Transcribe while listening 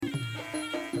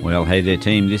Well, hey there,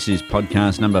 team. This is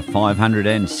podcast number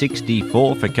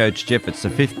 564 for Coach Jeff. It's the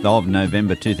 5th of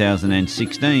November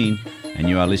 2016, and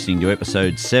you are listening to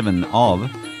episode 7 of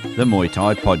the Muay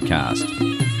Thai Podcast.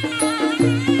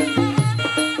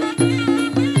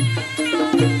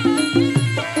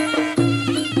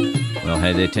 Well,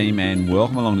 hey there, team, and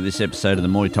welcome along to this episode of the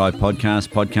Muay Thai Podcast,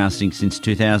 podcasting since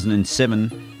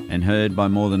 2007 and heard by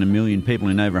more than 1 million people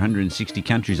in over 160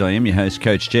 countries. I am your host,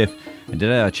 Coach Jeff, and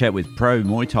today I chat with pro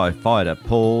Muay Thai fighter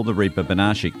Paul the Reaper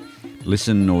Banashik.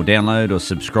 Listen or download or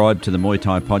subscribe to the Muay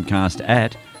Thai Podcast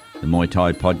at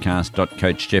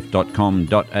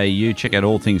themuaythaipodcast.coachjeff.com.au. Check out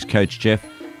all things Coach Jeff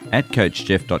at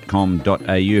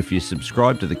coachjeff.com.au. If you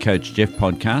subscribe to the Coach Jeff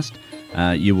Podcast,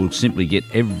 you will simply get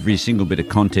every single bit of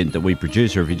content that we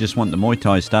produce, or if you just want the Muay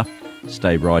Thai stuff,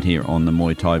 stay right here on the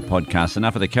Muay Thai Podcast.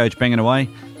 Enough of the coach banging away.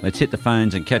 Let's hit the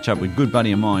phones and catch up with good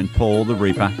buddy of mine, Paul the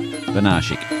Reaper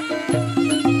Banashik.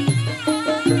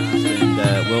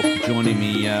 And, joining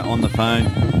me on the phone,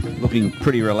 looking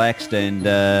pretty relaxed and,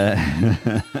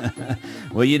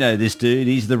 well, you know this dude,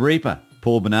 he's the Reaper.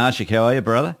 Paul Banashik, how are you,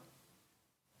 brother?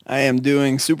 I am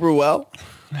doing super well.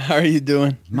 How are you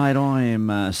doing? Mate, I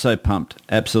am so pumped,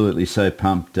 absolutely so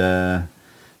pumped. Man,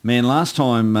 last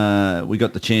time we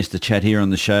got the chance to chat here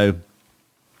on the show,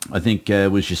 I think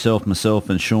it was yourself, myself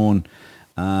and Sean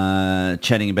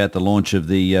chatting about the launch of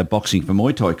the Boxing for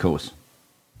Muay Thai course.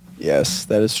 Yes,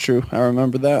 that is true. I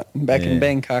remember that back in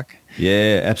Bangkok.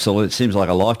 Yeah, absolutely. It seems like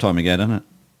a lifetime ago, doesn't it?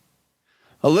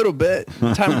 A little bit.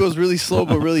 Time goes really slow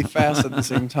but really fast at the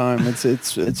same time.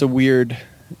 It's a weird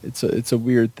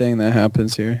thing that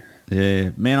happens here. Yeah,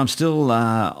 man, I'm still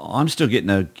getting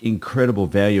an incredible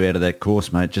value out of that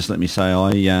course, mate. Just let me say,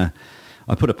 I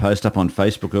put a post up on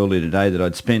Facebook earlier today that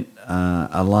I'd spent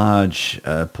a large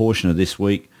portion of this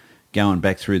week going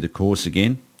back through the course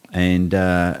again, and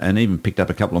even picked up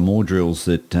a couple of more drills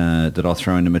that I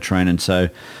throw into my training. So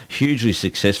hugely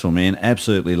successful, man.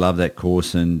 Absolutely love that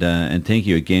course, and thank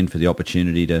you again for the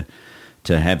opportunity to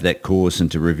have that course and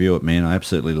to review it, man. I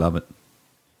absolutely love it.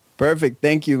 Perfect.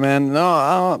 Thank you, man.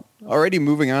 No, already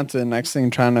moving on to the next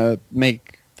thing, trying to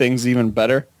make things even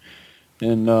better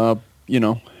and,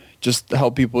 just to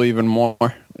help people even more.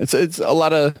 It's a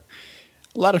lot of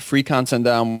free content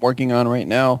that I'm working on right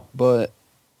now, but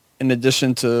in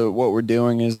addition to what we're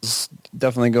doing is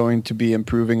definitely going to be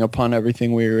improving upon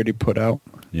everything we already put out.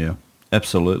 Yeah,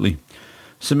 absolutely.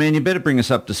 So, man, you better bring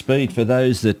us up to speed for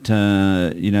those that,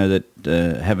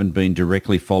 haven't been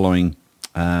directly following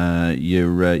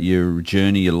your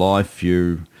journey, your life,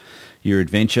 your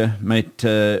adventure, mate.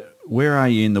 Where are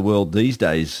you in the world these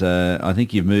days? I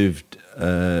think you've moved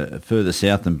further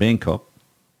south than Bangkok.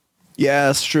 Yeah,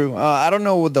 that's true. I don't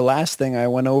know what the last thing I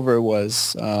went over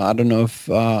was. I don't know if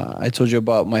I told you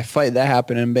about my fight that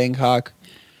happened in Bangkok.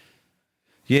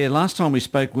 Yeah, last time we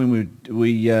spoke when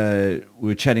we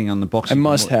were chatting on the boxing. I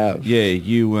must have. Yeah,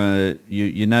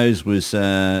 your nose was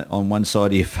on one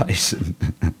side of your face. And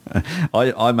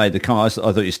I made the comment.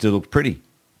 I thought you still looked pretty,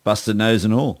 busted nose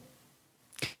and all.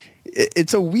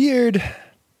 It's a weird.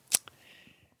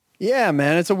 Yeah,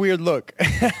 man, it's a weird look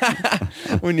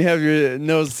when you have your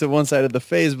nose to one side of the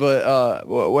face. But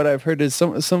what I've heard is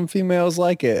some females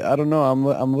like it. I don't know.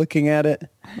 I'm looking at it,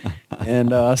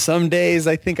 and some days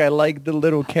I think I like the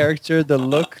little character, the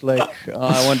look. Like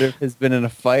I wonder if he's been in a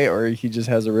fight or he just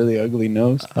has a really ugly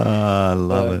nose. I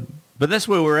love it. But that's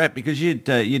where we're at, because you'd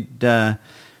gone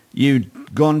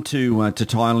to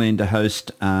Thailand to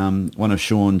host one of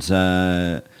Sean's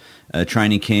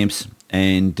training camps,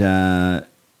 and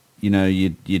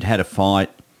you'd had a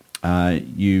fight.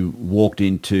 You walked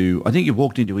into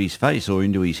his face or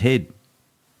into his head.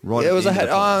 Right. It was a head.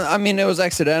 It was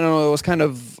accidental. It was kind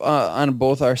of on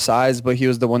both our sides, but he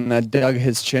was the one that dug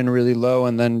his chin really low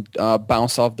and then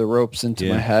bounced off the ropes into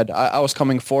my head. I was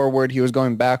coming forward. He was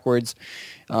going backwards.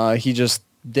 He just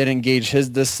didn't gauge his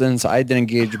distance. I didn't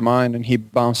gauge mine, and he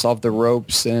bounced off the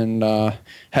ropes and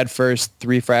head first,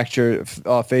 3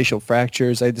 facial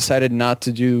fractures. I decided not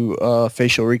to do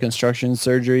facial reconstruction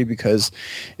surgery because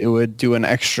it would do an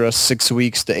extra 6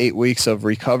 weeks to 8 weeks of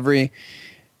recovery.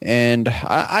 And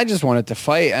I just wanted to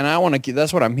fight, and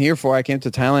that's what I'm here for. I came to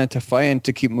Thailand to fight and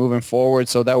to keep moving forward,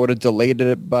 so that would have delayed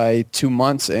it by 2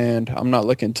 months, and I'm not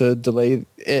looking to delay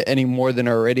it any more than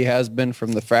it already has been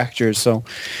from the fractures. So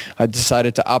I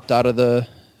decided to opt out of the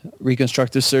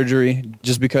reconstructive surgery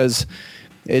just because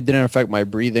it didn't affect my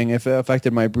breathing. If it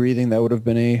affected my breathing, that would have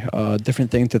been a different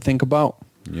thing to think about.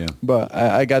 Yeah. But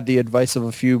I got the advice of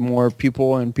a few more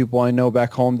people and people I know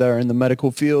back home that are in the medical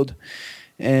field,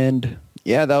 and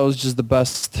yeah, that was just the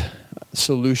best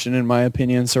solution in my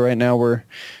opinion. So right now we're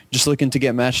just looking to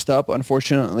get matched up.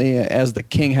 Unfortunately, as the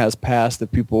king has passed,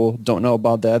 if people don't know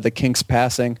about that, the king's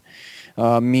passing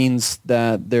means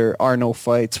that there are no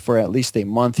fights for at least a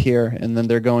month here, and then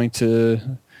they're going to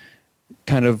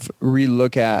kind of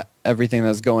relook at everything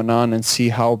that's going on and see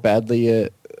how badly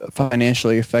it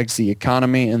financially affects the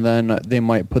economy, and then they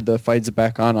might put the fights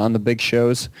back on the big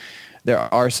shows. There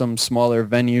are some smaller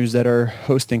venues that are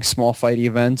hosting small fight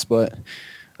events, but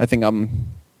I think I'm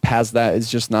past that. It's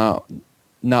just not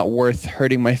worth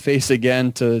hurting my face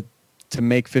again to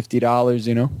make $50,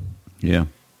 you know? Yeah,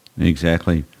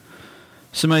 exactly.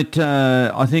 So, mate,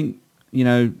 I think, you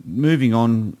know, moving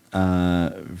on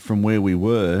from where we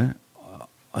were,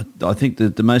 I think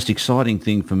that the most exciting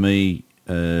thing for me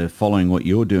following what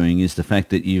you're doing is the fact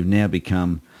that you've now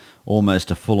become almost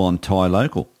a full-on Thai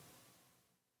local.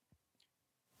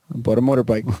 I bought a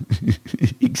motorbike.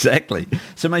 Exactly.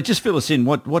 So, mate, just fill us in.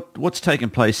 What's taken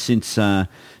place since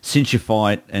your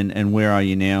fight, and where are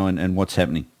you now, and what's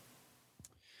happening?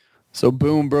 So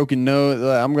boom, broken nose.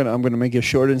 I'm gonna make it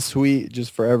short and sweet,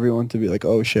 just for everyone to be like,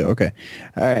 oh shit, okay,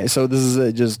 all right. So this is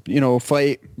it. Just, you know,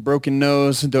 fight, broken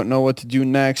nose, don't know what to do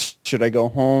next. Should I go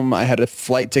home? I had a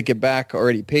flight ticket back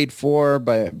already paid for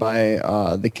by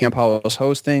the camp I was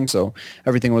hosting, so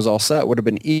everything was all set. Would have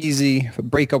been easy.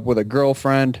 Break up with a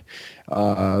girlfriend,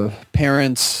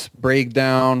 parents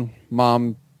breakdown,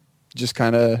 mom just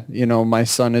kind of, you know, my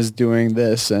son is doing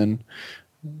this, and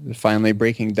finally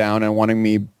breaking down and wanting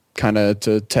me kind of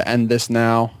to end this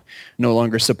now, no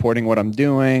longer supporting what I'm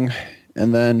doing.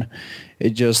 And then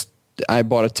I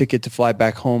bought a ticket to fly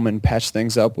back home and patch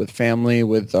things up with family,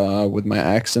 with my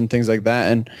ex and things like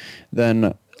that. And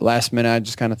then last minute, I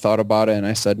just kind of thought about it, and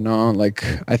I said, no, like,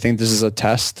 I think this is a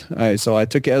test. So I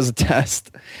took it as a test,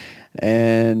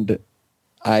 and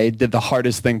I did the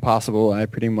hardest thing possible. I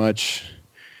pretty much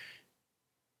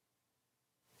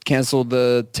canceled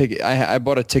the ticket. I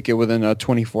bought a ticket within a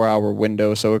 24-hour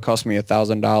window, so it cost me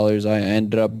 $1,000. I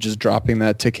ended up just dropping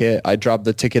that ticket. I dropped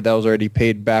the ticket that was already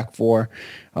paid back for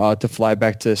to fly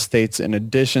back to the States. In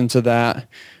addition to that,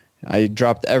 I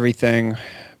dropped everything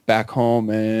back home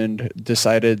and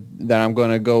decided that I'm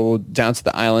going to go down to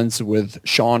the islands with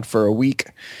Sean for a week,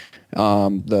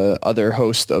 the other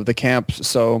host of the camp.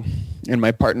 So, and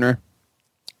my partner,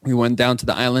 we went down to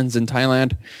the islands in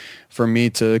Thailand for me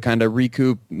to kind of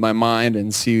recoup my mind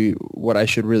and see what I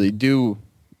should really do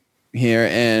here.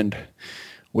 And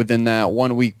within that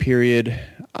 1 week period,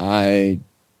 I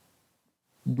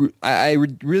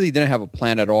really didn't have a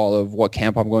plan at all of what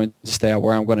camp I'm going to stay at,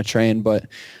 where I'm going to train, but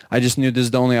I just knew this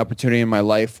is the only opportunity in my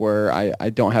life where I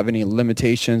don't have any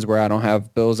limitations, where I don't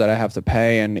have bills that I have to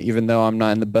pay. And even though I'm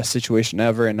not in the best situation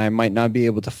ever and I might not be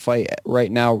able to fight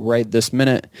right now, right this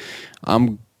minute,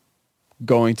 I'm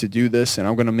going to do this, and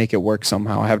I'm going to make it work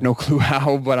somehow. I have no clue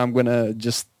how, but I'm going to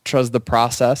just trust the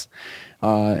process,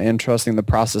 and trusting the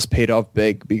process paid off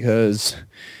big, because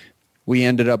we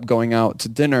ended up going out to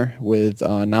dinner with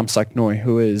Namsak Noi,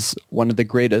 who is one of the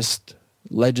greatest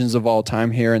legends of all time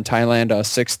here in Thailand,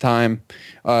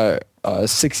 a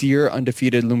six-year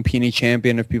undefeated Lumpini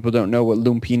champion. If people don't know what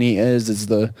Lumpini is, it's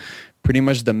pretty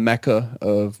much the mecca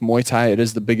of Muay Thai. It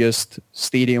is the biggest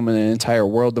stadium in the entire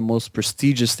world, the most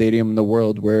prestigious stadium in the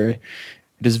world, where it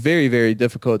is very, very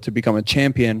difficult to become a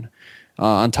champion.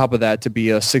 On top of that, to be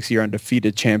a 6-year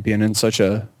undefeated champion in such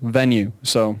a venue.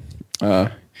 So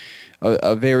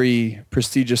a very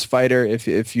prestigious fighter.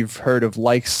 If you've heard of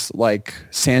likes like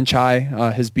Sanchai,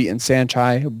 has beaten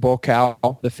Sanchai,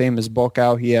 Bokao, the famous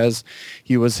Bokao.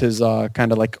 He was his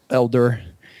kind of like elder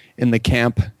in the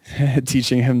camp,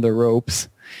 teaching him the ropes.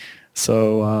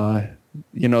 So,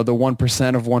 you know, the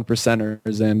 1% of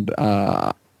 1%ers. And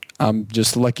I'm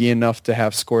just lucky enough to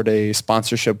have scored a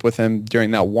sponsorship with him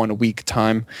during that 1 week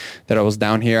time that I was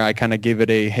down here. I kind of gave it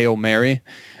a Hail Mary.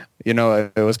 You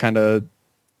know, it was kind of,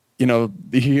 you know,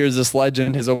 here's this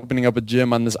legend, he's opening up a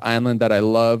gym on this island that I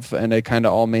love, and it kind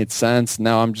of all made sense.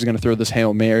 Now I'm just going to throw this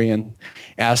Hail Mary and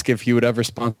ask if he would ever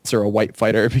sponsor a white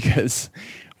fighter, because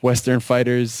Western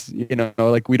fighters, you know,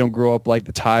 like, we don't grow up like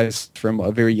the Thais from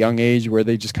a very young age, where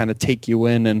they just kind of take you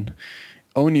in and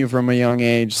own you from a young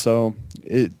age. So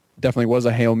it definitely was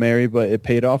a Hail Mary, but it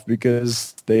paid off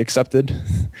because they accepted.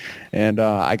 And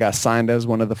I got signed as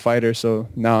one of the fighters. So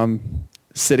now I'm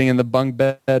sitting in the bunk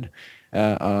bed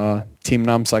at Team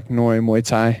Namsak Noi Muay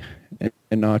Thai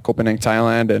in Copenhagen,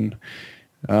 Thailand, and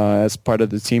as part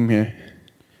of the team here.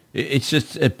 It's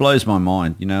just, it blows my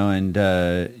mind, you know, and,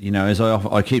 you know, as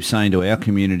I keep saying to our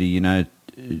community, you know,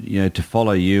 to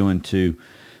follow you and to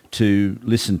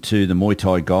listen to the Muay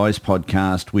Thai Guys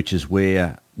podcast, which is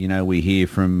where, you know, we hear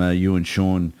from you and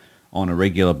Sean on a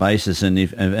regular basis. And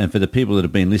for the people that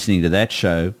have been listening to that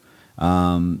show,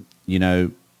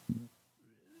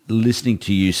 listening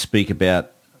to you speak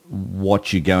about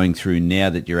what you're going through now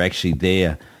that you're actually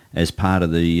there as part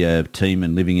of the team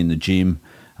and living in the gym,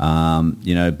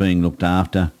 being looked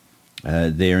after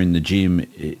there in the gym.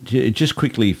 Just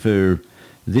quickly for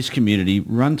this community,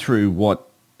 run through what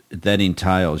that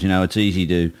entails. It's easy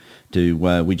to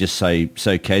we just say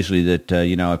so casually that,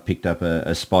 I picked up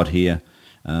a spot here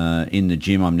in the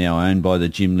gym. I'm now owned by the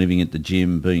gym, living at the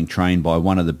gym, being trained by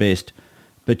one of the best.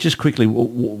 But just quickly,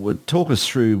 talk us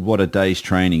through what a day's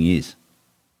training is.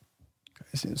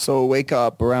 So wake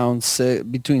up around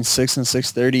between 6 and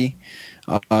 6:30,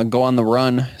 go on the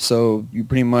run. So you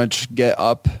pretty much get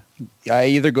up. I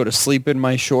either go to sleep in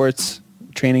my shorts,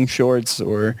 training shorts,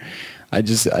 or I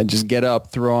just get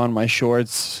up, throw on my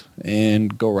shorts,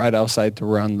 and go right outside to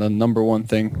run. The number one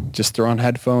thing, just throw on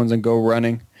headphones and go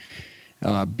running.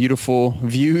 Beautiful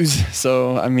views.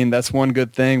 So, I mean, that's one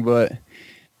good thing, but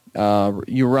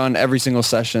you run every single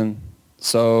session.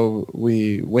 So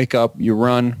we wake up, you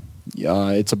run.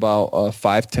 It's about a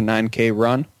 5 to 9K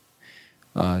run.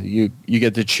 You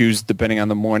get to choose depending on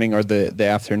the morning or the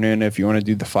afternoon if you want to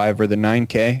do the 5 or the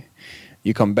 9K.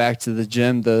 You come back to the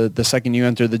gym. The second you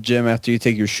enter the gym, after you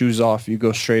take your shoes off, you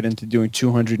go straight into doing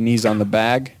 200 knees on the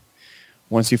bag.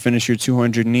 Once you finish your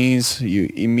 200 knees,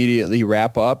 you immediately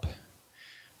wrap up,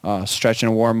 stretch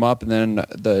and warm up, and then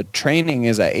the training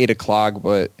is at 8 o'clock,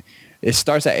 but it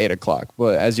starts at 8 o'clock.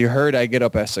 But as you heard, I get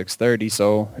up at 6:30,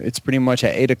 so it's pretty much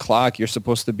at 8 o'clock you're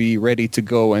supposed to be ready to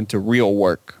go into real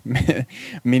work,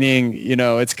 meaning,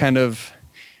 it's kind of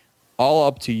all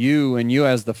up to you and you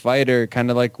as the fighter,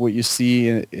 kind of like what you see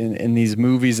in these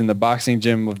movies in the boxing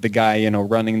gym of the guy,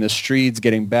 running the streets,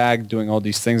 getting bagged, doing all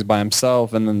these things by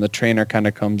himself, and then the trainer kind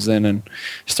of comes in and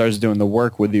starts doing the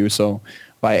work with you. So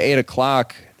by 8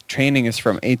 o'clock, training is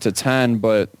from 8 to 10,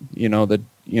 but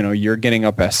you're getting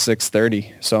up at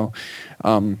 6:30. So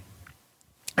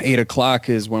 8 o'clock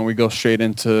is when we go straight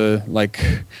into like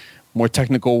more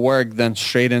technical work, then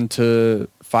straight into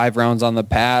 5 rounds on the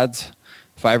pads,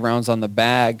 5 rounds on the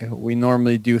bag. We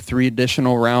normally do 3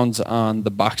 additional rounds on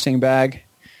the boxing bag.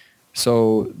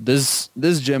 So this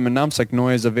gym in Namsak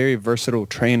Noi is a very versatile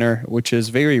trainer, which is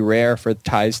very rare for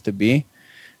Thais to be.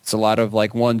 It's a lot of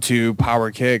like 1-2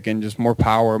 power kick and just more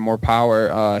power.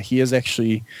 He is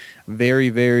actually very,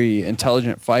 very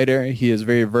intelligent fighter. He is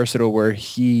very versatile where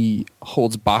he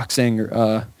holds boxing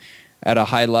at a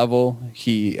high level.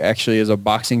 He actually is a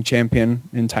boxing champion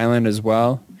in Thailand as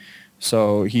well.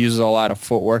 So he uses a lot of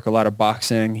footwork, a lot of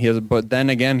boxing. But then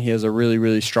again, he has a really,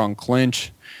 really strong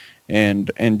clinch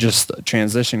and just a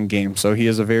transition game. So he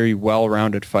is a very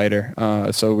well-rounded fighter.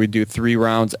 So we do 3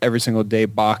 rounds every single day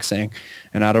boxing.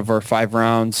 And out of our 5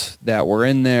 rounds that were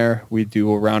in there, we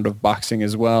do a round of boxing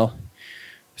as well.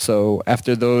 So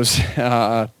after those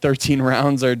 13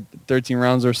 rounds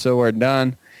or so are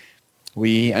done,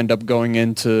 we end up going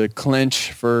into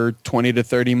clinch for 20 to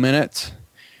 30 minutes.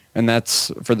 And that's,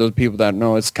 for those people that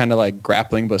know, it's kind of like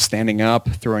grappling but standing up,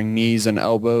 throwing knees and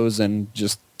elbows and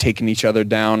just taking each other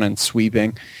down and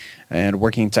sweeping and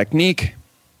working technique.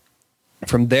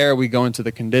 From there, we go into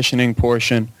the conditioning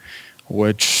portion,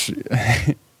 which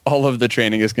all of the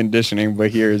training is conditioning,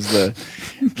 but here's the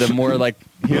more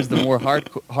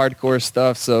hardcore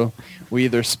stuff. So we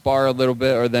either spar a little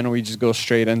bit or then we just go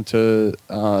straight into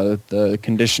the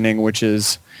conditioning, which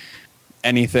is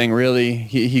anything really.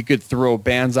 He could throw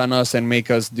bands on us and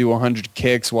make us do 100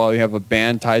 kicks while you have a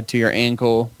band tied to your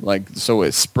ankle, like, so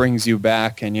it springs you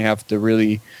back and you have to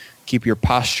really keep your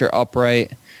posture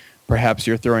upright. Perhaps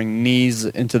you're throwing knees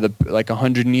into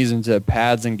 100 knees into the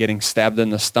pads and getting stabbed in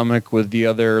the stomach with the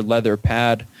other leather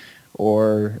pad.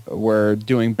 Or we're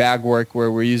doing bag work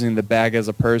where we're using the bag as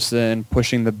a person,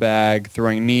 pushing the bag,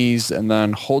 throwing knees, and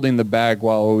then holding the bag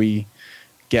while we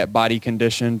get body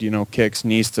conditioned, kicks,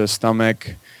 knees to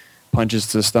stomach, punches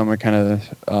to stomach, kind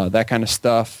of that kind of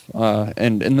stuff.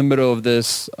 And in the middle of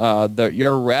this,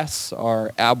 your rests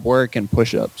are ab work and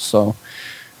push-ups. So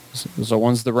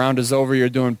once the round is over, you're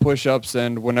doing push-ups,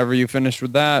 and whenever you finish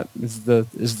with that is the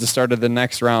start of the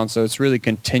next round. So it's really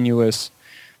continuous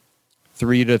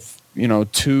 2.5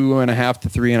 to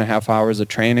 3.5 hours of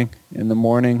training in the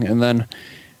morning, and then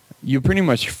you pretty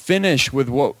much finish with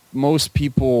what most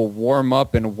people warm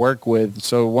up and work with.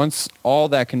 So once all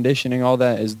that conditioning, all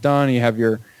that is done, you have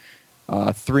your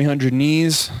 300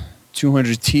 knees,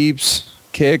 200 teeps,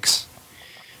 kicks,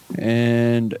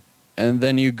 and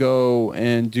then you go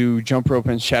and do jump rope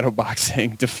and shadow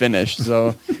boxing to finish.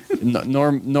 So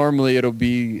normally it'll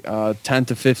be 10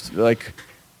 to 15, like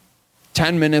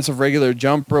 10 minutes of regular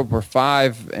jump rope or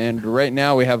 5. And right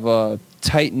now we have a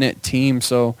tight-knit team,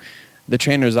 so the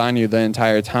trainer's on you the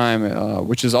entire time,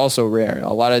 which is also rare.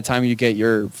 A lot of the time you get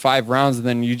your 5 rounds and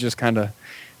then you just kind of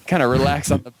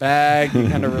relax on the bag. You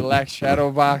kind of relax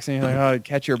shadow boxing. You're like, oh,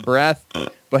 catch your breath.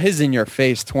 But his in your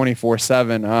face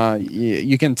 24/7.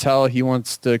 You can tell he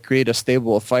wants to create a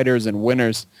stable of fighters and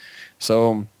winners.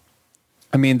 So,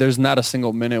 I mean, there's not a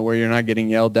single minute where you're not getting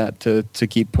yelled at to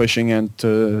keep pushing and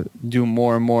to do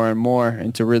more and more and more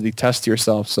and to really test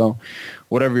yourself. So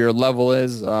whatever your level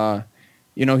is,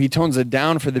 he tones it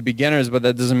down for the beginners, but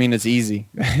that doesn't mean it's easy.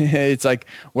 It's like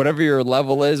whatever your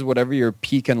level is, whatever your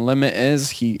peak and limit is,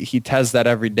 he tests that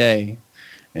every day.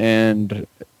 And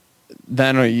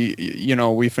then,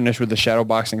 we finish with the shadow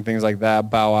boxing, things like that,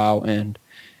 bow out, and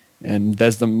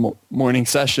that's the morning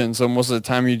session. So most of the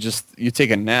time you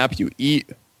take a nap, you eat.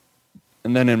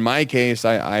 And then in my case,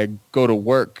 I go to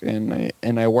work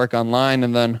and I work online,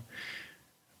 and then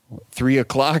 3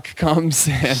 o'clock comes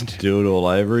and do it all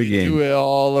over again. Do it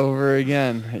all over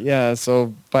again. Yeah.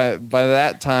 So by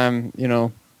that time,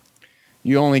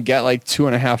 you only get like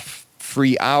 2.5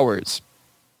 free hours,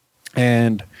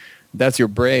 and that's your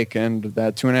break. And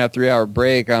that 2.5, 3 hour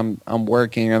break, I'm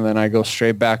working, and then I go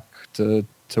straight back to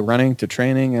running, to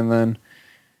training, and then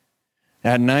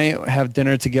at night have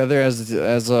dinner together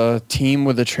as a team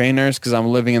with the trainers, because I'm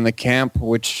living in the camp,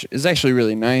 which is actually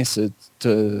really nice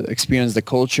to experience the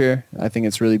culture. I think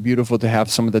it's really beautiful to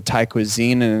have some of the Thai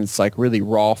cuisine, and it's like really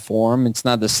raw form. It's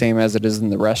not the same as it is in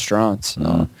the restaurants.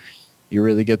 You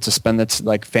really get to spend that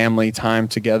like family time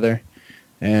together,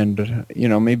 and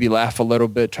maybe laugh a little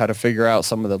bit, try to figure out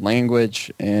some of the language,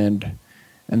 and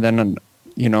then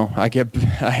I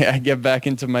get back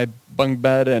into my bunk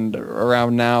bed, and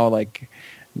around now, like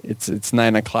it's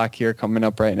 9 o'clock here, coming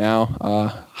up right now.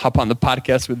 Hop on the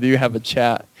podcast with you, have a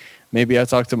chat. Maybe I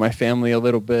talk to my family a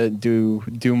little bit, do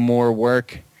more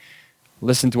work,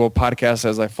 listen to a podcast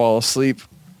as I fall asleep,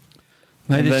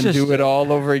 and then do it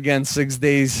all over again 6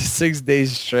 days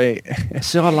straight.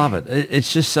 So I love it.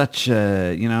 It's just such,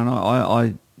 and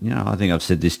I think I've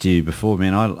said this to you before,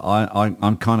 man.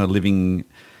 I'm kind of living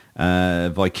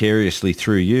vicariously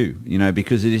through you,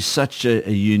 because it is such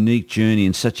a unique journey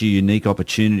and such a unique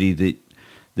opportunity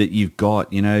that you've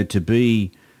got, to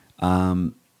be.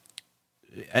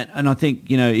 And I think,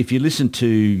 if you listen to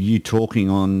you talking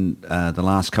on the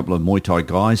last couple of Muay Thai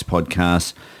Guys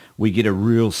podcasts, we get a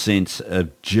real sense of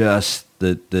just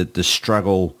the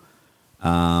struggle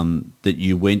that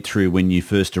you went through when you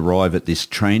first arrived at this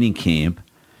training camp.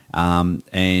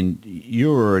 And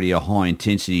you're already a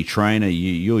high-intensity trainer.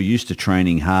 You're used to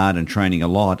training hard and training a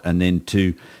lot, and then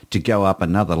to go up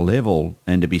another level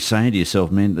and to be saying to yourself,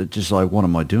 man, just like, what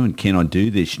am I doing? Can I do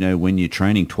this? When you're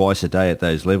training twice a day at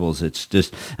those levels, it's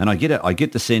just, and I get it. I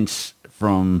get the sense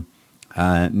from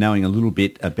knowing a little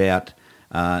bit about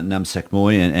Namsak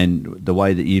Moy and the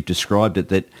way that you've described it,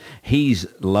 that his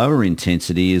lower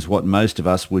intensity is what most of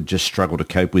us would just struggle to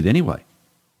cope with anyway.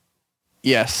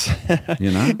 Yes.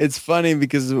 It's funny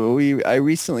because I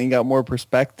recently got more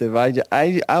perspective.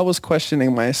 I was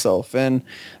questioning myself, and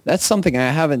that's something I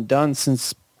haven't done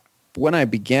since when I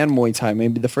began Muay Thai,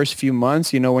 maybe the first few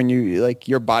months, when you like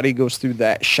your body goes through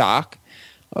that shock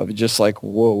of just like,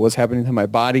 whoa, what's happening to my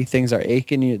body? Things are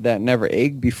aching that never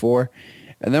ached before.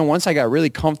 And then once I got really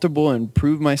comfortable and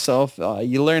proved myself,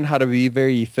 you learn how to be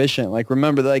very efficient. Like, I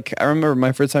remember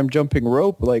my first time jumping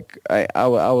rope, like I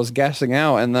was gassing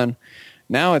out, and then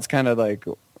now it's kind of like,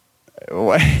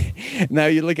 now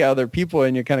you look at other people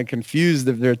and you're kind of confused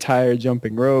if they're tired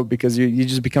jumping rope, because you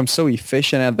just become so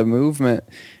efficient at the movement.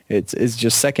 It's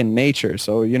just second nature.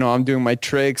 So, I'm doing my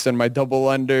tricks and my double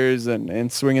unders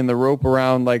and swinging the rope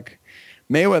around like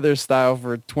Mayweather style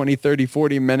for 20, 30,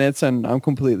 40 minutes, and I'm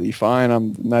completely fine.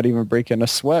 I'm not even breaking a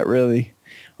sweat, really,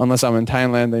 unless I'm in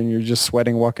Thailand and you're just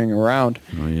sweating walking around.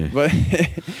 Oh,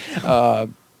 yeah.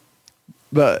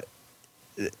 But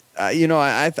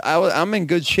I'm in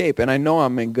good shape, and I know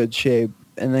I'm in good shape.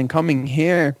 And then coming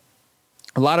here,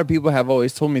 a lot of people have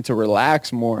always told me to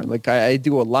relax more. Like I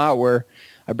do a lot where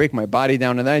I break my body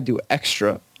down, and then I do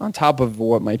extra on top of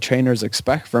what my trainers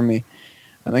expect from me.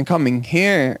 And then coming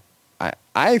here,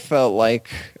 I felt like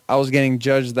I was getting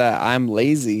judged that I'm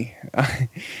lazy.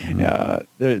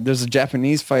 There's a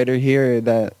Japanese fighter here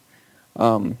that,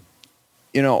 to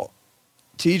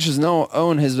each his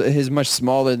own, he's much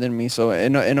smaller than me. So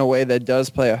in a way that does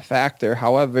play a factor.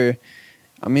 However,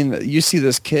 I mean, you see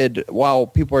this kid, while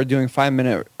people are doing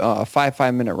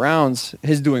 5-minute rounds,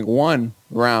 he's doing one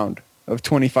round of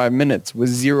 25 minutes with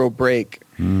zero break.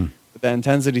 The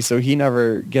intensity, so he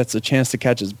never gets a chance to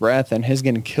catch his breath, and he's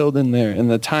getting killed in there.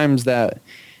 And the times that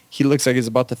he looks like he's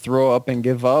about to throw up and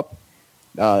give up.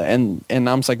 And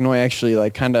Namsak actually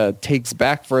like kind of takes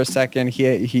back for a second.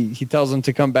 He tells him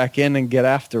to come back in and get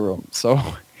after him. So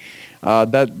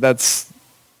that's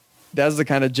the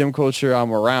kind of gym culture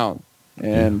I'm around,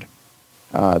 and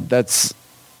that's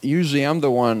usually I'm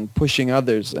the one pushing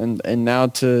others, and now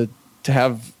to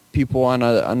have people on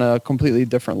a completely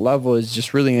different level is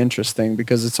just really interesting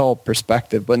because it's all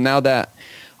perspective. But now that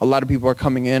a lot of people are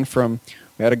coming in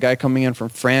we had a guy coming in from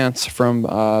France, from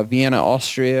Vienna,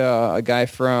 Austria, a guy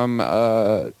from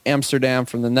Amsterdam,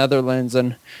 from the Netherlands,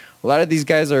 and a lot of these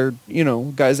guys are,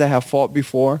 guys that have fought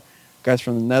before, guys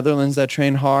from the Netherlands that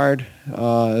train hard.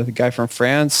 The guy from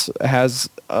France has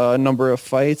a number of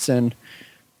fights, and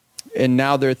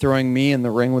now they're throwing me in the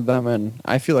ring with them, and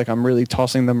I feel like I'm really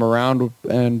tossing them around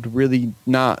and really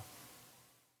not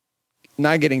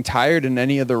getting tired in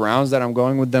any of the rounds that I'm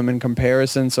going with them in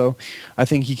comparison. So I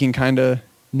think he can kind of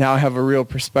now have a real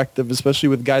perspective, especially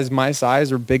with guys my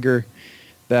size or bigger,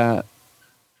 that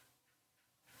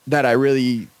I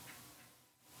really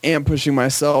am pushing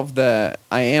myself, that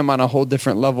I am on a whole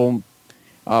different level.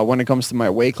 When it comes to my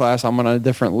weight class, I'm on a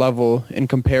different level in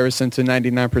comparison to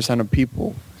 99% of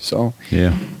people. So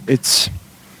it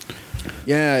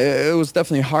was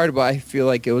definitely hard, but I feel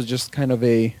like it was just kind of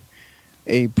a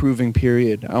proving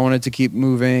period. I wanted to keep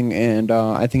moving, and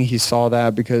I think he saw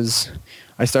that because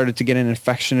I started to get an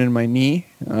infection in my knee,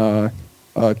 a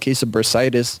case of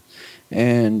bursitis,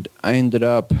 and I ended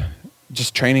up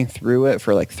just training through it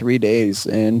for like 3 days,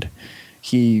 and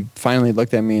he finally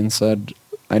looked at me and said,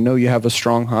 I know you have a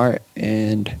strong heart,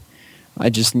 and I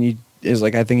think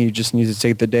you just need to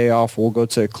take the day off. We'll go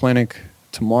to a clinic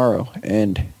tomorrow.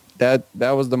 And that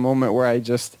was the moment where I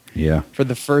just, for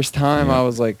the first time, I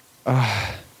was like,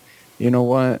 you know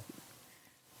what?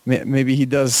 Maybe he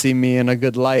does see me in a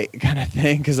good light, kind of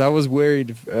thing, because I was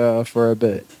worried for a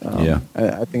bit.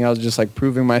 I think I was just like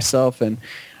proving myself, and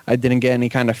I didn't get any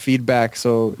kind of feedback.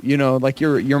 So, like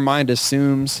your mind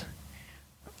assumes.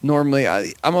 Normally,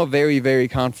 I'm a very, very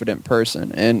confident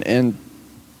person, and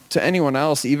to anyone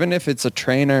else, even if it's a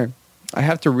trainer, I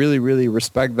have to really, really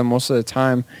respect them. Most of the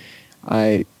time,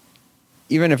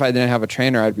 even if I didn't have a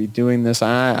trainer, I'd be doing this.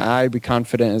 I'd be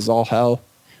confident as all hell.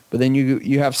 But then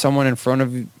you have someone in front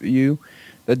of you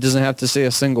that doesn't have to say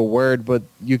a single word, but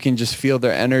you can just feel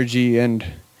their energy, and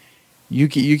you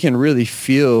can really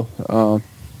feel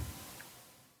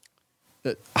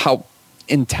how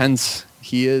intense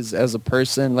he is as a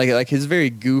person. Like he's very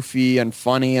goofy and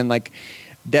funny, and like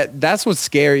that's what's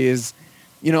scary is,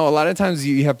 a lot of times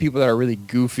you have people that are really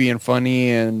goofy and funny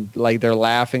and like they're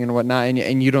laughing and whatnot,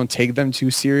 and you don't take them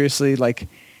too seriously. Like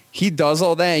he does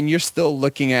all that and you're still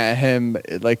looking at him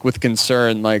like with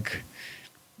concern, like,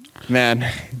 man,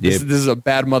 this is a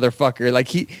bad motherfucker.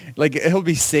 Like he'll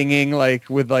be singing like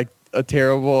with like a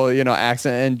terrible,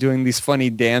 accent and doing these funny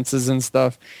dances and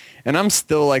stuff. And I'm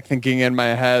still like thinking in my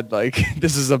head, like,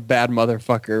 this is a bad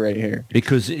motherfucker right here.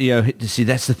 Because, see,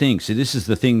 that's the thing. See, this is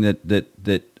the thing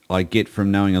that I get from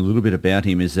knowing a little bit about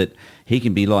him, is that he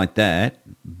can be like that,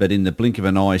 but in the blink of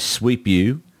an eye, sweep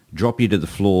you, drop you to the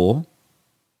floor,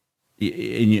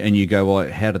 and you go,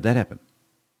 well, how did that happen?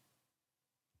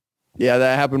 Yeah,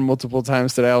 that happened multiple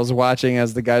times today. I was watching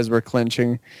as the guys were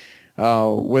clinching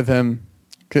with him,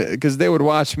 because they would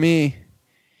watch me,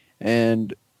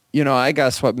 and I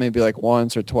got swept maybe like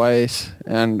once or twice,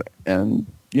 and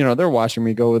they're watching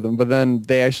me go with them, but then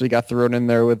they actually got thrown in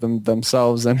there with them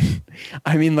themselves, and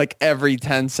I mean, like every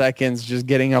 10 seconds, just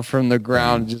getting up from the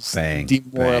ground, just bang,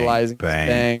 demoralizing,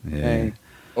 bang,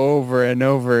 over and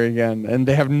over again, and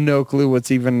they have no clue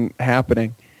what's even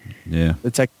happening. Yeah,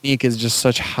 the technique is just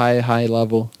such high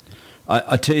level.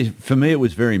 I tell you, for me, it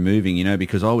was very moving,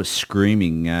 because I was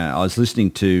screaming. I was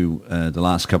listening to the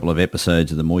last couple of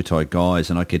episodes of the Muay Thai Guys,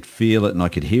 and I could feel it and I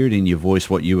could hear it in your voice,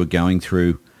 what you were going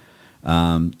through,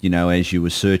 as you were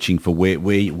searching for where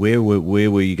were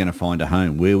you going to find a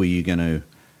home? Where were you going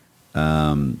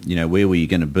to, where were you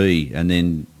going to be? And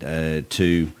then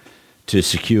to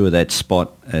secure that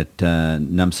spot at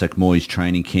Namsak Muay's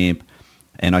training camp.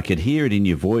 And I could hear it in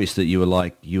your voice that you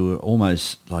were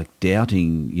almost like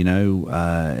doubting,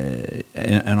 and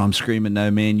I'm screaming, no,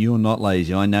 man, you're not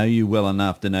lazy. I know you well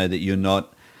enough to know that you're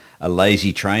not a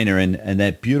lazy trainer. And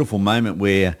that beautiful moment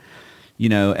where,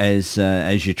 as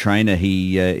your trainer,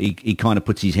 he kind of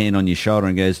puts his hand on your shoulder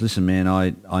and goes, listen, man,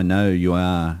 I know you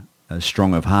are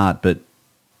strong of heart, but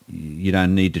you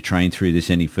don't need to train through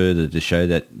this any further to show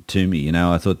that to me.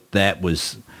 I thought that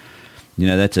was...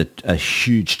 that's a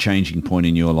huge changing point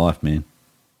in your life, man.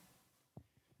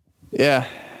 Yeah.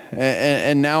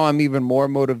 And now I'm even more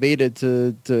motivated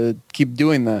to keep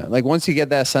doing that. Like once you get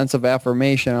that sense of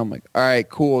affirmation, I'm like, all right,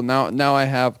 cool. Now I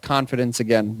have confidence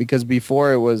again, because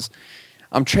before it was,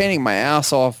 I'm training my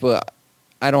ass off, but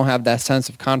I don't have that sense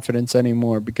of confidence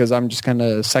anymore because I'm just kind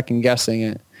of second guessing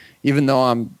it, even though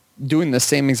I'm doing the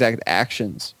same exact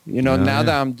actions. That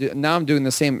I'm doing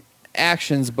the same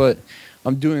actions, but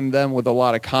I'm doing them with a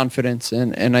lot of confidence,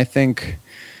 and I think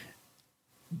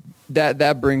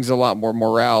that brings a lot more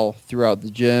morale throughout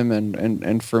the gym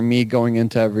and for me going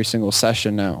into every single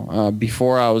session now.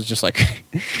 Before I was just like,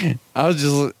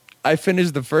 I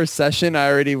finished the first session, I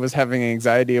already was having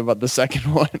anxiety about the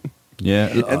second one. Yeah.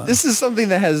 And this is something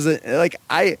that has, like,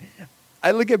 I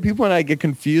look at people and I get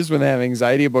confused when they have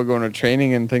anxiety about going to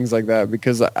training and things like that,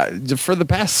 because for the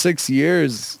past 6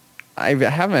 years, I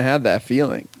haven't had that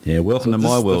feeling. Yeah, welcome to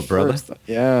my world, brother.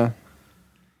 Yeah.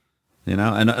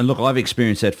 And look, I've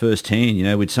experienced that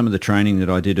firsthand, with some of the training that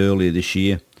I did earlier this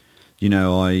year.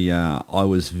 I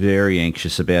was very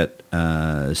anxious about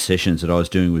sessions that I was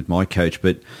doing with my coach,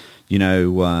 but,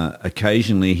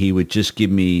 occasionally he would just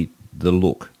give me the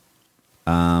look,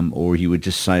 or he would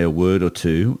just say a word or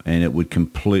two, and it would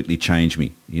completely change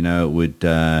me. It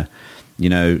would...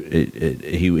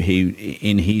 he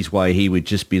in his way, he would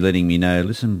just be letting me know,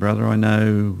 listen, brother, I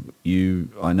know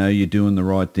you're doing the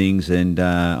right things, and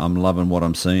I'm loving what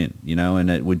I'm seeing, and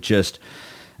it would just,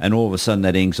 and all of a sudden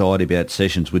that anxiety about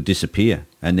sessions would disappear,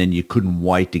 and then you couldn't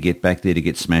wait to get back there to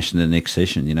get smashed in the next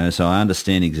session, so I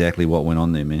understand exactly what went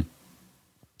on there, man.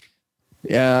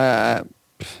 Yeah,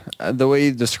 the way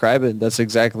you describe it, that's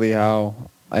exactly how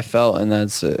I felt, and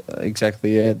that's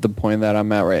exactly at the point that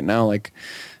I'm at right now. Like,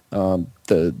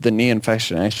 the knee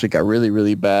infection actually got really,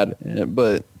 really bad,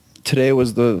 but today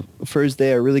was the first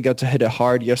day I really got to hit it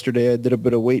hard. Yesterday I did a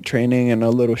bit of weight training and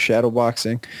a little shadow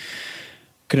boxing.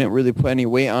 Couldn't really put any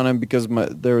weight on him because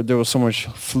there was so much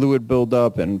fluid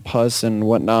buildup and pus and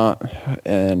whatnot.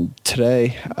 And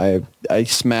today I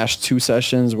smashed 2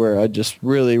 sessions where I just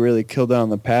really, really killed down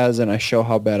the pads, and I show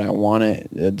how bad I want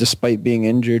it despite being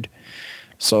injured.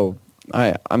 So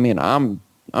I mean I'm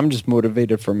just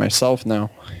motivated for myself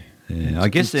now. Yeah, I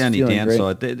guess the only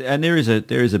downside, and there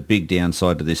is a big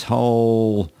downside to this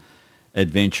whole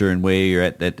adventure and where you're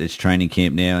at this training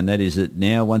camp now, and that is that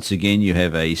now once again you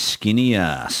have a skinny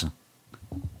ass.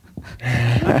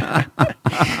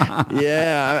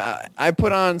 Yeah, I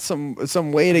put on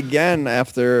some weight again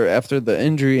after the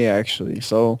injury actually,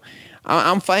 so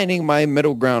I'm finding my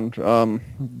middle ground.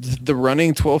 The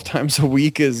running 12 times a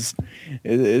week is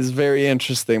very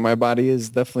interesting. My body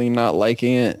is definitely not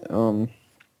liking it.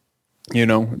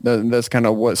 That's kind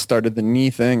of what started the knee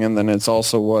thing, and then it's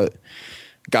also what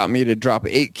got me to drop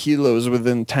 8 kilos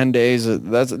within 10 days.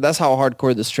 That's how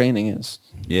hardcore this training is.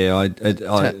 Yeah, 8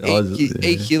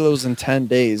 kilos in 10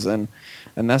 days, and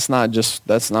that's not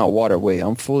water weight.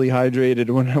 I'm fully hydrated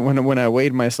when I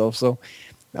weighed myself. So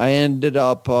I ended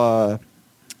up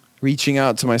reaching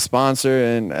out to my sponsor,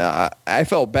 and I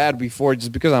felt bad before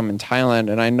just because I'm in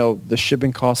Thailand and I know the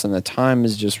shipping costs and the time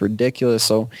is just ridiculous.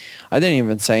 So I didn't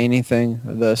even say anything.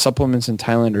 The supplements in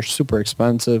Thailand are super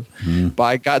expensive. But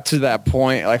I got to that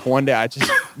point, like one day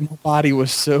my body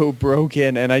was so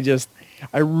broken, and I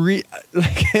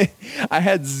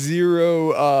had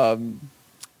zero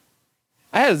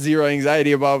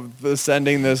anxiety about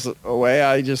sending this away.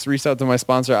 I just reached out to my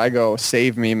sponsor. I go,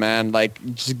 save me, man. Like,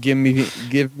 just give me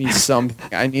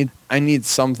something. I need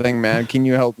something, man. Can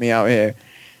you help me out here?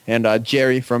 And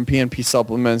Jerry from PNP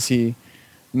Supplements, he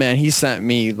sent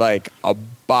me like a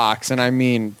box, and I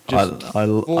mean, just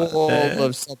full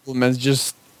of supplements,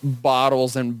 just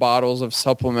bottles and bottles of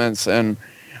supplements. And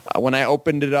when I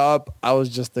opened it up, I was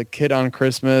just a kid on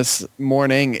Christmas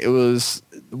morning. It was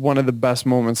one of the best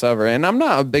moments ever. And I'm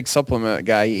not a big supplement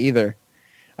guy either.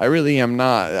 I really am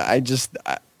not. I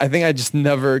think I just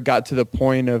never got to the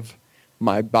point of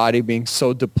my body being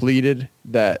so depleted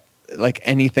that like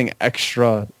anything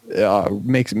extra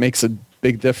makes a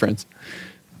big difference.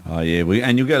 Oh yeah,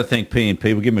 and you've got to thank PNP.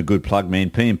 We'll give them a good plug,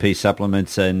 man. PNP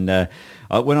Supplements, and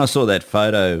when I saw that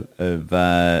photo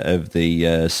of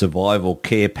the survival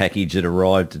care package that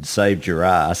arrived and saved your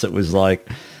ass, it was like,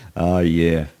 oh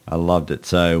yeah, I loved it.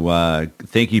 So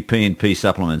thank you, PNP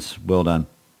Supplements. Well done.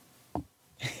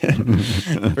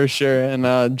 For sure.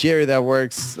 And Jerry that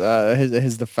works,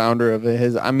 he's the founder of it.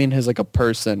 He's like a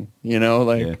person,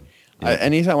 like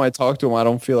anytime I talk to him, I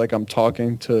don't feel like I'm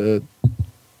talking to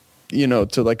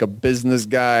like a business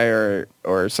guy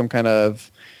or some kind of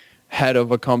head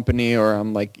of a company, or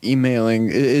I'm like emailing.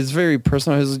 It's very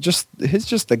personal. He's just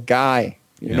a guy,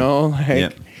 You know,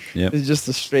 like Yep. he's just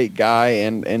a straight guy,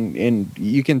 and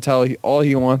you can tell all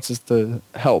he wants is to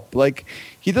help. Like,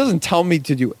 he doesn't tell me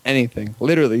to do anything.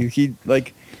 Literally,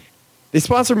 they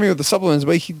sponsor me with the supplements,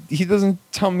 but he doesn't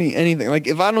tell me anything. Like,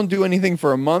 if I don't do anything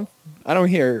for a month, I don't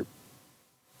hear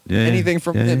anything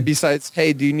from him besides,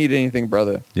 "Hey, do you need anything,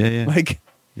 brother?" Like,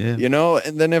 you know.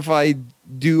 And then if I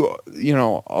do, you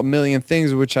know, a million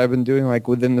things, which I've been doing like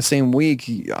within the same week,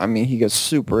 he gets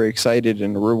super excited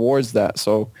and rewards that.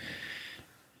 So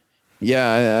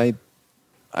yeah,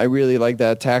 I really like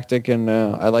that tactic, and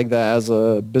I like that as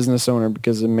a business owner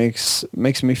because it makes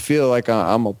me feel like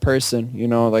I'm a person, you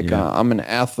know, like I'm an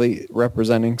athlete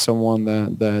representing someone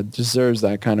that deserves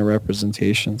that kind of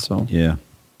representation. So yeah.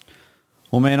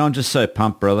 Well, man, I'm just so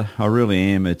pumped, brother. I really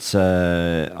am. It's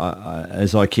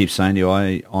as I keep saying to you,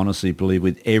 I honestly believe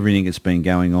with everything that's been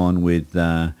going on with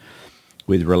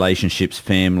relationships,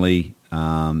 family,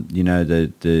 you know,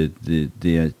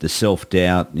 the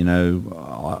self-doubt, you know,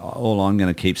 all I'm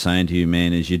going to keep saying to you,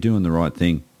 man, is you're doing the right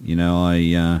thing. You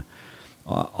know,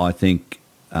 I think,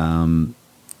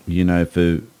 you know,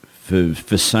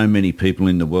 for so many people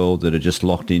in the world that are just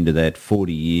locked into that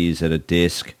 40 years at a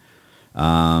desk,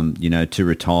 you know, to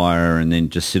retire and then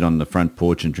just sit on the front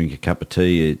porch and drink a cup of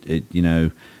tea, you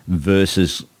know,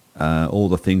 versus all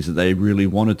the things that they really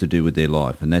wanted to do with their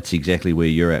life. And that's exactly where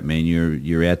you're at, man.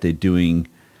 You're out there doing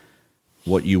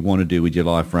what you want to do with your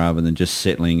life rather than just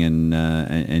settling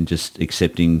and just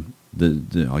accepting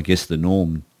the I guess the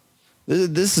norm.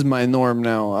 This is my norm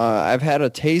now. I've had a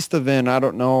taste of it, and I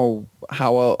don't know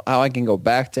how I can go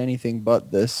back to anything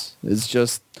but this. It's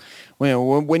just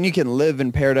when you can live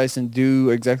in paradise and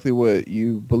do exactly what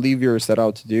you believe you're set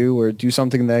out to do, or do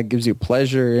something that gives you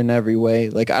pleasure in every way.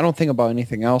 Like, I don't think about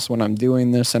anything else when I'm doing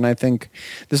this, and I think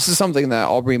this is something that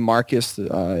Aubrey Marcus,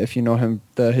 if you know him,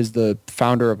 he's the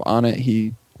founder of Onnit,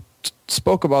 he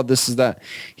spoke about this, is that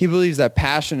he believes that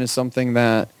passion is something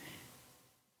that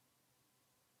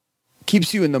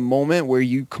keeps you in the moment where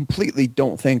you completely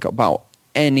don't think about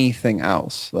anything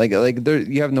else. Like there,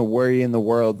 you have no worry in the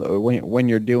world when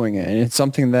you're doing it, and it's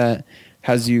something that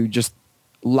has you just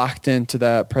locked into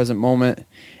that present moment,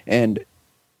 and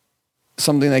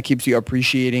something that keeps you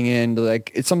appreciating it, and like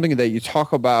it's something that you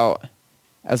talk about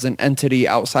as an entity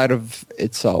outside of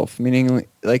itself, meaning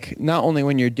like not only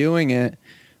when you're doing it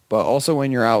but also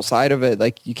when you're outside of it.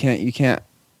 Like you can't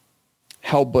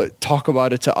help but talk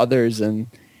about it to others and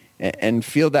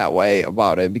feel that way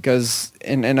about it, because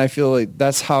and I feel like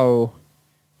that's how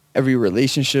every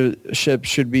relationship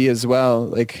should be as well.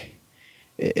 Like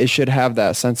it should have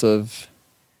that sense of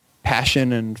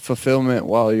passion and fulfillment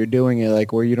while you're doing it,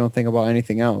 like where you don't think about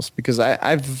anything else. Because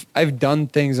I've done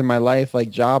things in my life,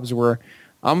 like jobs where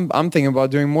I'm thinking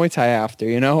about doing Muay Thai after,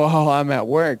 you know, while I'm at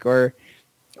work, or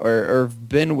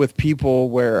been with people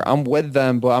where I'm with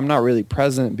them but I'm not really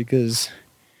present because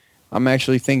I'm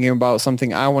actually thinking about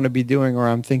something I want to be doing, or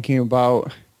I'm thinking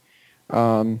about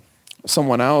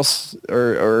someone else,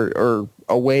 or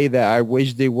a way that I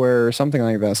wish they were, or something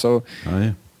like that. So,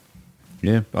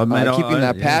 yeah, keeping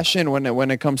that passion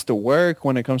when it comes to work,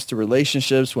 when it comes to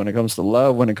relationships, when it comes to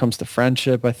love, when it comes to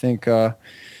friendship, I think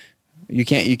you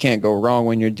can't go wrong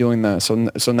when you're doing that.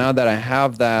 So now that I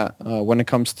have that, when it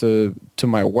comes to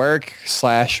my work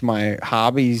 / my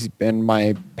hobbies and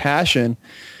my passion,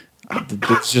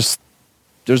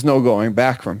 there's no going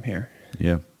back from here.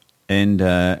 Yeah. And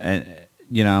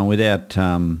you know, without,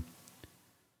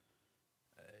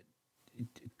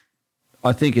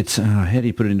 I think it's, how do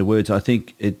you put it into words? I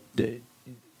think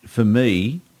for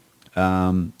me,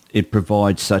 it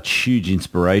provides such huge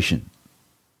inspiration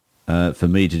for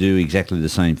me to do exactly the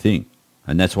same thing.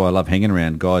 And that's why I love hanging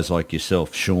around guys like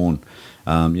yourself, Sean.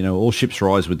 You know, all ships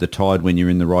rise with the tide when you're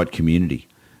in the right community.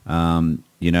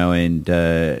 You know, and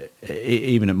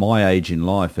even at my age in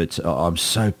life, I'm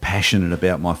so passionate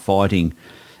about my fighting,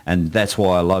 and that's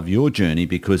why I love your journey,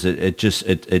 because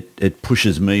it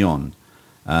pushes me on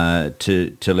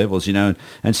to levels, you know.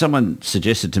 And someone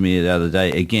suggested to me the other day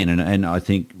again, and I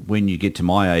think when you get to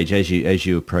my age, as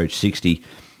you approach 60,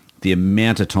 the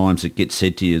amount of times it gets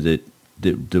said to you that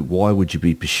why would you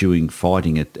be pursuing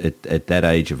fighting at that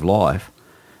age of life?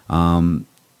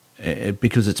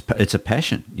 Because it's a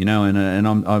passion, you know, and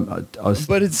I was,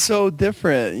 but it's so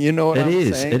different, you know what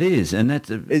I'm saying? It is, and that's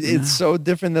it's so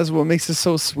different. That's what makes it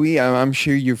so sweet. I'm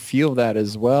sure you feel that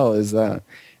as well. Is that,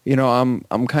 you know,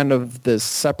 I'm kind of this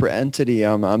separate entity.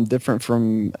 I'm different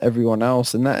from everyone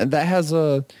else, and that has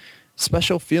a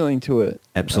special feeling to it.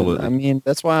 Absolutely. I mean,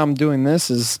 that's why I'm doing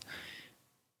this. Is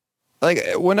like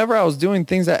whenever I was doing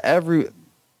things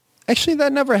actually,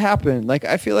 that never happened. Like,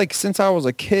 I feel like since I was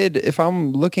a kid, if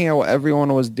I'm looking at what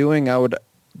everyone was doing, I would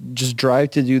just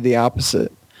drive to do the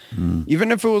opposite.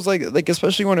 Even if it was like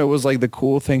especially when it was like the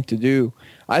cool thing to do.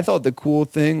 I thought the cool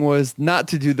thing was not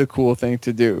to do the cool thing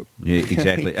to do. Yeah,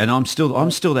 exactly. And I'm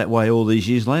still that way all these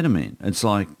years later, man. It's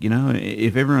like,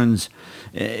 if everyone's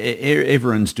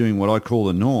doing what I call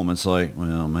the norm, it's like,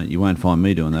 well, mate, you won't find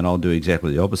me doing that. I'll do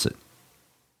exactly the opposite.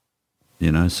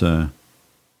 So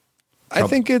I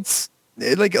think it's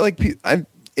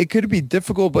it could be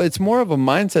difficult, but it's more of a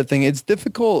mindset thing. It's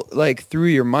difficult like through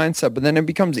your mindset, but then it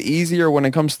becomes easier when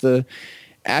it comes to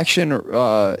action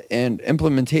and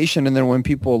implementation. And then when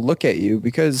people look at you,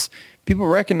 because people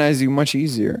recognize you much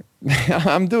easier.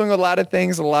 I'm doing a lot of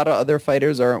things a lot of other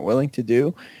fighters aren't willing to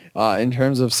do in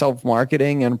terms of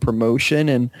self-marketing and promotion,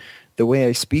 and the way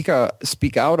I speak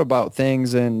out about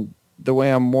things, and the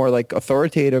way I'm more like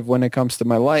authoritative when it comes to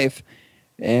my life.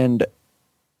 And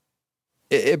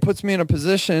it puts me in a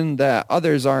position that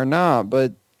others are not,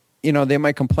 but they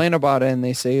might complain about it and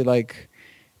they say like,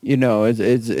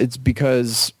 it's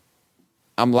because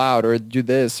I'm loud or do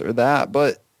this or that,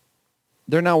 but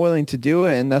they're not willing to do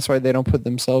it. And that's why they don't put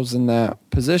themselves in that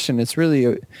position. It's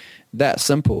really that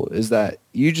simple, is that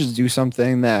you just do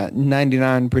something that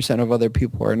 99% of other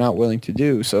people are not willing to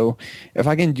do. So if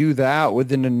I can do that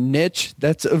within a niche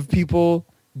that's of people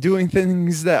doing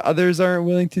things that others aren't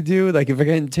willing to do, like if I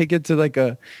can take it to like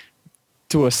a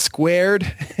squared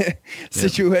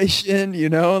situation,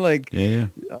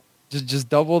 just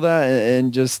double that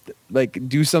and just like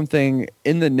do something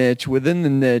in the niche, within the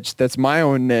niche that's my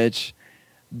own niche,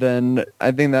 then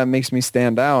I think that makes me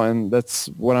stand out, and that's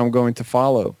what I'm going to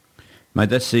follow. Mate,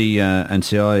 that's and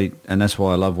that's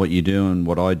why I love what you do and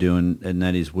what I do, and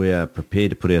that is we're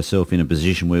prepared to put ourselves in a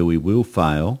position where we will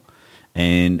fail.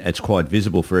 And it's quite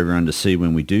visible for everyone to see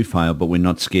when we do fail, but we're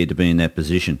not scared to be in that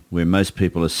position, where most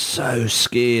people are so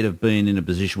scared of being in a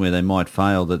position where they might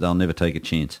fail that they'll never take a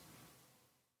chance.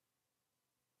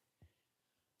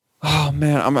 Oh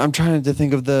man, I'm trying to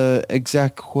think of the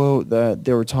exact quote that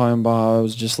they were talking about. I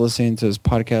was just listening to his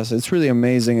podcast. It's really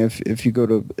amazing. If you go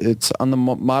to, it's on the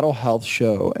Model Health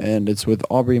Show, and it's with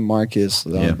Aubrey Marcus,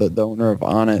 the owner of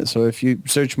Onnit. So if you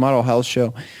search Model Health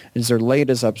Show, it's their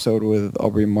latest episode with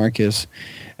Aubrey Marcus,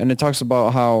 and it talks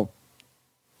about how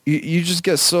you just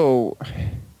get so.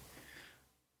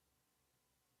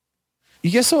 You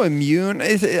get so immune.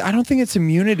 I don't think it's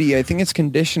immunity. I think it's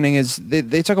conditioning.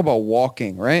 They talk about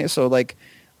walking, right? So like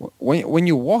when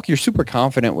you walk, you're super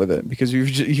confident with it because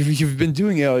you've been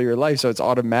doing it all your life, so it's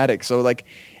automatic. So like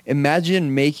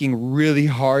imagine making really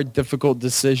hard, difficult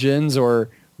decisions or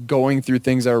going through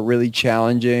things that are really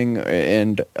challenging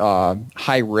and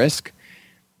high risk,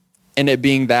 and it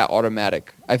being that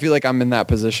automatic. I feel like I'm in that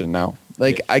position now.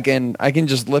 Like I can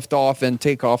just lift off and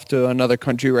take off to another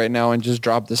country right now and just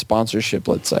drop the sponsorship,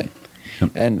 let's say.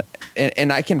 And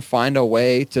I can find a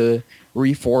way to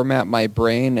reformat my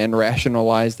brain and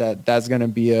rationalize that that's going to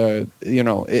be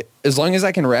as long as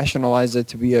I can rationalize it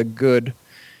to be a good,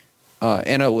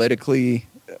 analytically,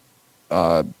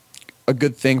 a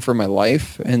good thing for my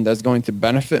life, and that's going to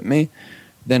benefit me,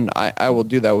 then I will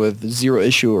do that with zero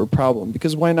issue or problem.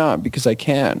 Because why not? Because I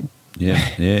can.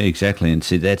 Yeah, exactly. And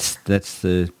see, that's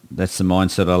the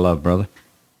mindset I love, brother.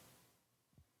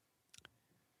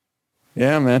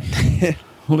 Yeah, man.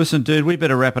 Well, listen, dude, we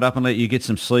better wrap it up and let you get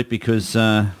some sleep because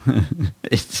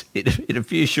it's in a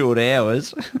few short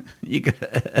hours. You got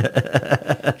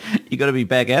to be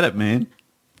back at it, man.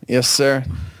 Yes, sir.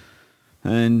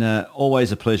 And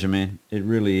always a pleasure, man. It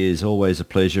really is always a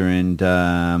pleasure. And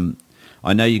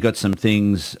I know you got some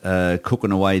things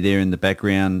cooking away there in the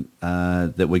background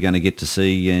that we're going to get to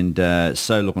see, and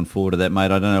so looking forward to that,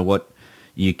 mate. I don't know what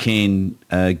you can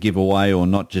give away or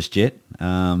not just yet,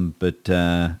 but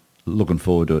looking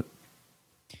forward to it.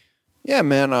 Yeah,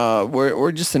 man.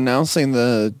 We're just announcing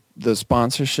the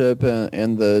sponsorship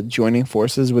and the joining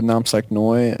forces with Namsak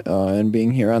Noi and being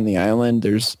here on the island.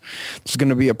 There's going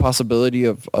to be a possibility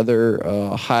of other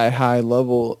high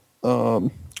level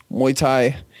Muay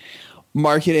Thai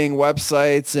marketing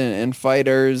websites and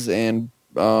fighters and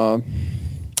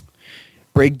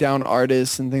breakdown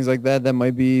artists and things like that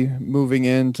might be moving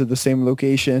into the same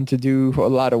location to do a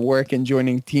lot of work and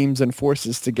joining teams and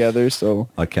forces together. So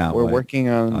we're working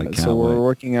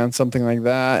on something like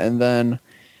that. And then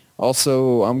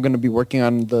also I'm going to be working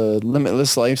on the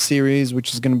Limitless Life series,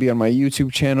 which is going to be on my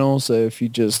YouTube channel. So if you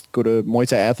just go to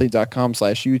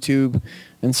muaythaiathlete.com/YouTube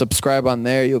and subscribe on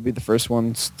there, you'll be the first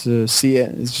ones to see it.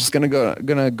 It's just gonna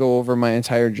go over my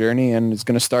entire journey, and it's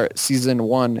gonna start season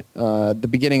 1, the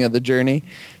beginning of the journey.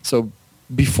 So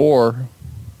before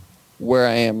where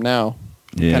I am now,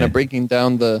 kind of breaking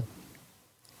down the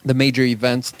major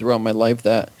events throughout my life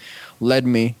that led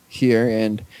me here,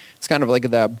 and it's kind of like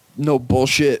that no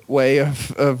bullshit way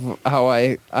of how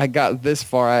I got this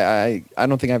far. I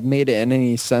don't think I've made it in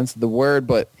any sense of the word,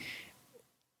 but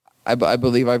I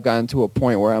believe I've gotten to a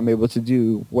point where I'm able to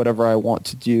do whatever I want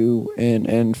to do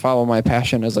and follow my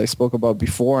passion, as I spoke about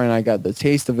before, and I got the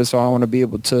taste of it, so I want to be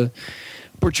able to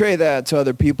portray that to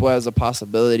other people as a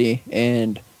possibility,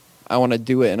 and I want to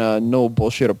do it in a no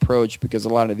bullshit approach, because a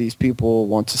lot of these people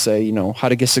want to say, you know, how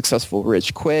to get successful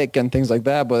rich quick and things like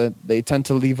that, but they tend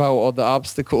to leave out all the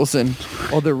obstacles and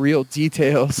all the real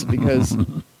details, because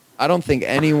I don't think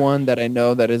anyone that I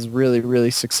know that is really,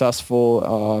 really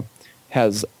successful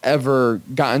has ever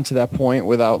gotten to that point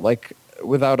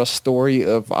without a story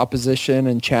of opposition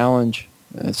and challenge.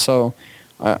 So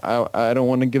I don't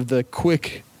want to give the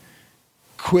quick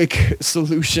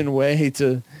solution way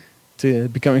to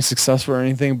becoming successful or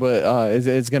anything, but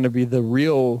it's going to be the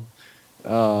real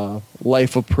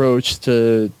life approach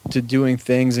to doing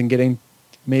things and getting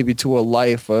maybe to a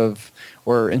life of,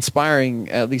 or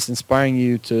at least inspiring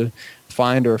you to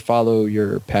find or follow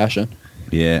your passion.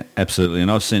 Yeah, absolutely. And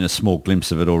I've seen a small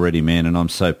glimpse of it already, man, and I'm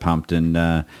so pumped. And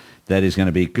that is going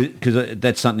to be good, because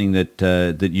that's something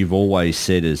that you've always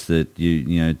said, is that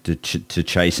you know to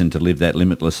chase and to live that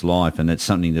limitless life, and that's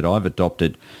something that I've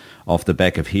adopted off the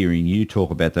back of hearing you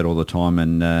talk about that all the time.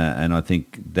 And I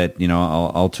think that, you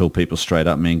know, I'll tell people straight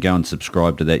up, man, go and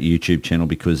subscribe to that YouTube channel,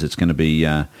 because it's going to be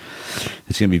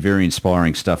very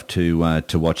inspiring stuff to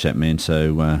watch that, man.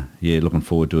 So yeah, looking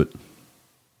forward to it.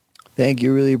 Thank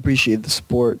you. Really appreciate the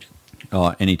support.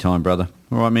 Oh, anytime, brother.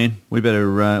 All right, man. We better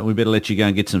let you go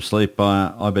and get some sleep.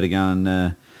 I better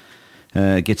go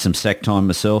and get some sack time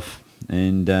myself.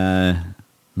 And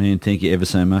man, thank you ever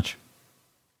so much.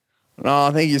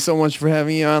 Oh, thank you so much for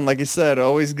having me on. Like I said,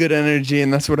 always good energy,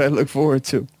 and that's what I look forward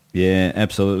to. Yeah,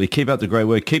 absolutely. Keep up the great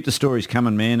work. Keep the stories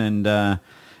coming, man,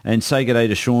 and say good day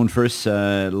to Sean for us.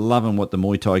 Loving what the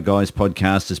Muay Thai Guys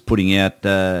podcast is putting out.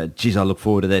 Geez, I look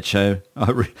forward to that show.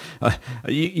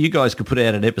 You guys could put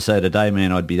out an episode a day,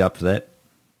 man. I'd be up for that.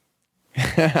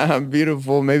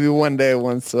 Beautiful. Maybe one day,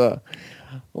 once that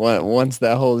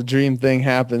whole dream thing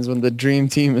happens, when the dream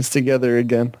team is together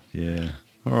again. Yeah.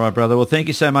 All right, brother. Well, thank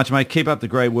you so much, mate. Keep up the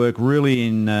great work. Really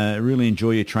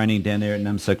enjoy your training down there at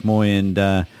Namsak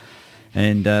Muay,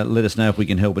 and let us know if we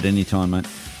can help at any time, mate.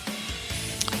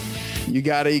 You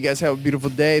got it. You guys have a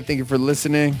beautiful day. Thank you for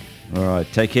listening. All right.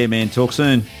 Take care, man. Talk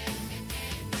soon.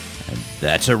 And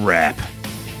that's a wrap.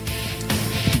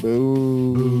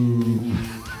 Boo.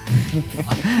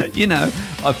 You know,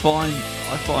 I find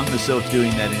myself doing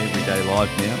that in everyday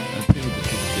life now.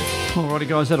 Alrighty,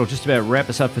 guys, that'll just about wrap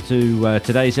us up for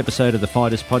today's episode of the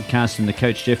Fighters Podcast and the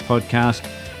Coach Jeff Podcast.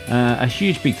 A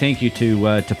huge big thank you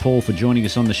to Paul for joining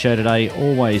us on the show today.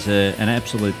 Always an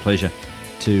absolute pleasure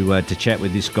to chat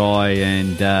with this guy,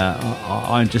 and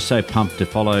I'm just so pumped to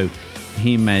follow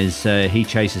him as he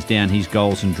chases down his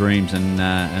goals and dreams, and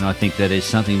I think that is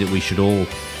something that we should all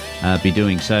be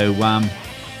doing. So,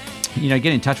 you know,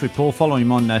 get in touch with Paul, follow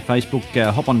him on Facebook,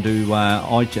 hop onto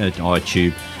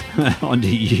iTunes. onto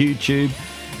YouTube,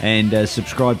 and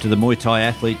subscribe to the Muay Thai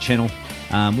Athlete channel.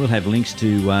 We'll have links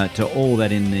to all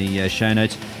that in the show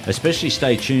notes. Especially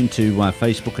stay tuned to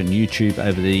Facebook and YouTube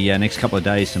over the next couple of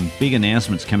days. Some big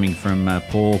announcements coming from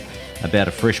Paul about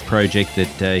a fresh project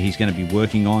that he's going to be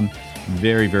working on.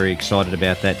 Very, very excited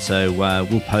about that. So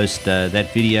we'll post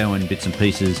that video and bits and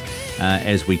pieces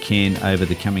as we can over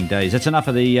the coming days. That's enough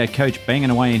of the coach banging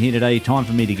away in here today. Time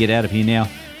for me to get out of here now.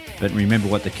 But remember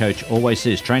what the coach always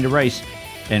says, train to race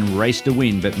and race to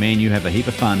win. But man, you have a heap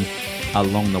of fun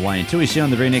along the way. Until we see you on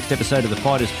the very next episode of the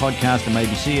Fighters Podcast, and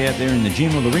maybe see you out there in the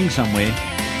gym or the ring somewhere,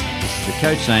 this is the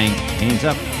coach saying, hands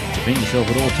up, defend yourself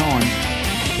at all times.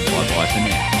 Bye-bye for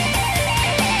now.